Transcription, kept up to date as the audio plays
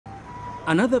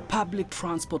Another public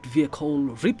transport vehicle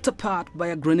ripped apart by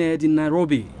a grenade in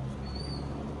Nairobi.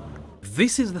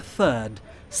 This is the third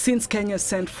since Kenya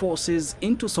sent forces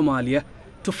into Somalia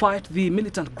to fight the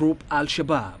militant group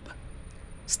Al-Shabaab.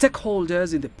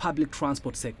 Stakeholders in the public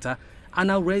transport sector are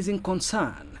now raising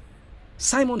concern.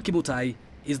 Simon Kimutai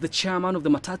is the chairman of the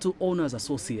Matatu Owners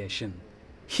Association.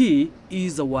 He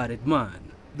is a worried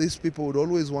man. These people would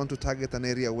always want to target an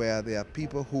area where there are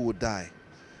people who would die.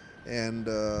 And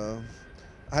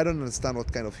I don't understand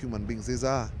what kind of human beings these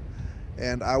are.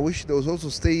 And I wish those also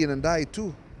stay in and die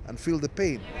too and feel the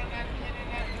pain.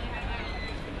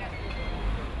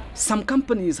 Some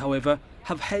companies, however,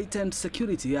 have heightened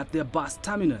security at their bus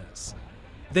terminals.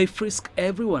 They frisk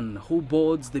everyone who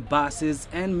boards the buses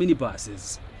and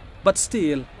minibuses. But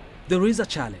still, there is a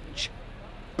challenge.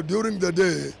 During the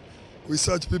day, we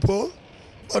search people,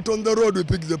 but on the road we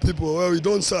pick the people where we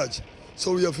don't search.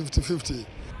 So we are 50-50.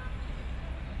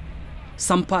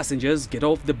 Some passengers get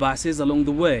off the buses along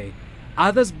the way.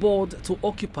 Others board to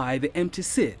occupy the empty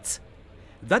seats.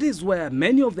 That is where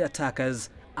many of the attackers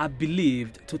are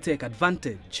believed to take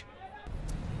advantage.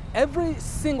 Every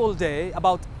single day,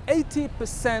 about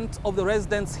 80% of the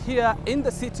residents here in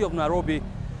the city of Nairobi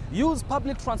use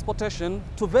public transportation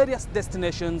to various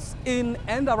destinations in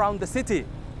and around the city.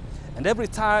 And every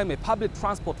time a public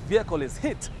transport vehicle is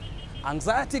hit,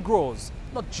 anxiety grows,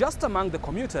 not just among the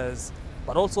commuters,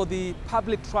 but also the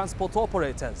public transport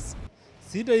operators.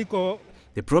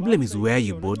 The problem is where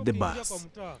you board the bus.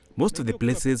 Most of the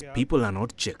places, people are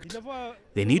not checked.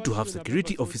 They need to have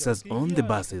security officers on the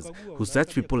buses who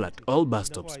search people at all bus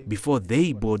stops before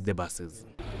they board the buses.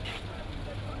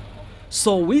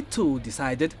 So we too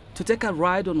decided to take a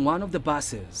ride on one of the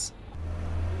buses.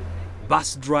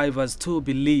 Bus drivers too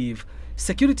believe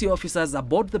security officers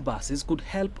aboard the buses could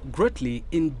help greatly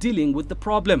in dealing with the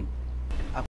problem.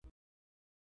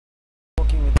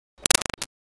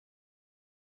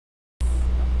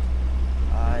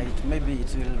 Maybe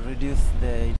it will reduce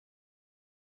the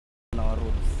on our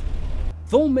roads.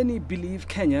 Though many believe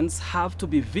Kenyans have to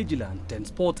be vigilant and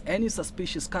spot any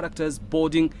suspicious characters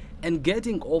boarding and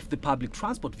getting off the public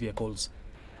transport vehicles,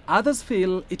 others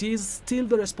feel it is still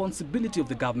the responsibility of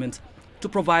the government to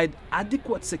provide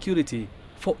adequate security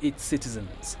for its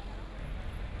citizens.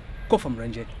 Kofam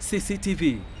Renje,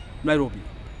 CCTV, Nairobi,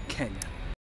 Kenya.